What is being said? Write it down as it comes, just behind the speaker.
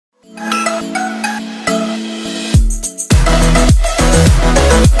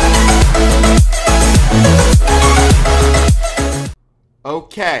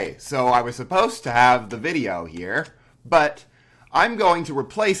Okay, so I was supposed to have the video here, but I'm going to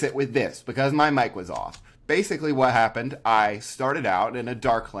replace it with this because my mic was off. Basically what happened, I started out in a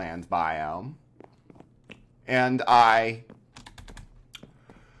Darklands biome, and I'm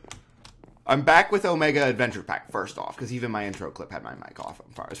back with Omega Adventure Pack first off, because even my intro clip had my mic off,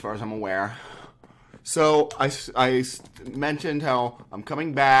 as far as I'm aware. So I mentioned how I'm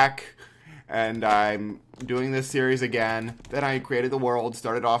coming back, and I'm doing this series again. Then I created the world,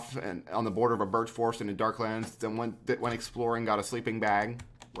 started off on the border of a birch forest in the Darklands, then went exploring, got a sleeping bag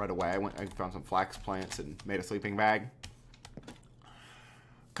right away. I found some flax plants and made a sleeping bag.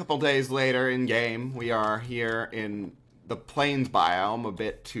 A couple days later in game, we are here in the Plains biome, a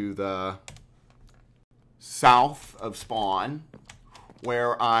bit to the south of spawn,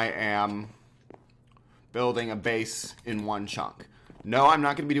 where I am building a base in one chunk. No, I'm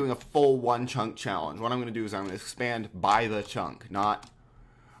not going to be doing a full one chunk challenge. What I'm going to do is I'm going to expand by the chunk.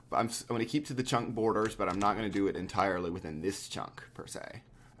 I'm going to keep to the chunk borders, but I'm not going to do it entirely within this chunk, per se.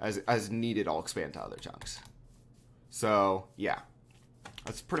 As needed, I'll expand to other chunks. So, yeah.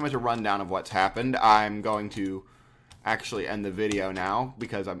 That's pretty much a rundown of what's happened. I'm going to actually end the video now,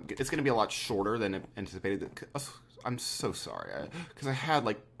 because it's going to be a lot shorter than anticipated. I'm so sorry, because I had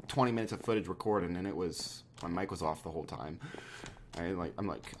like 20 minutes of footage recorded, and my mic was off the whole time. I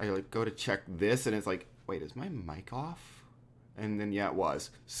go to check this, and it's like, wait, is my mic off? And then, yeah, it was.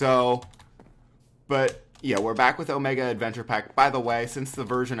 So, but, yeah, we're back with Omega Adventure Pack. By the way, since the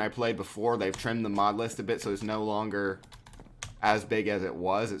version I played before, they've trimmed the mod list a bit, so it's no longer as big as it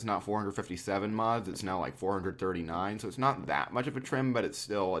was. It's not 457 mods, it's now like 439, so it's not that much of a trim, but it's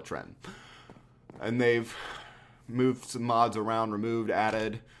still a trim. And they've moved some mods around, removed,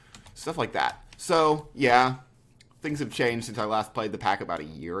 added, stuff like that. So, yeah. Things have changed since I last played the pack about a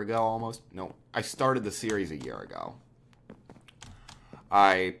year ago, almost. No, I started the series a year ago.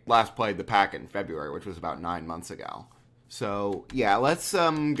 I last played the pack in February, which was about 9 months ago. So, yeah, let's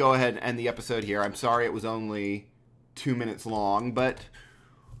go ahead and end the episode here. I'm sorry it was only 2 minutes long, but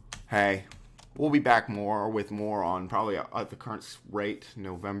hey, we'll be back with more on probably at the current rate,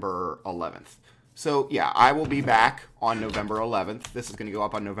 November 11th. So, yeah, I will be back on November 11th. This is going to go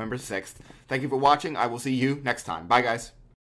up on November 6th. Thank you for watching. I will see you next time. Bye, guys.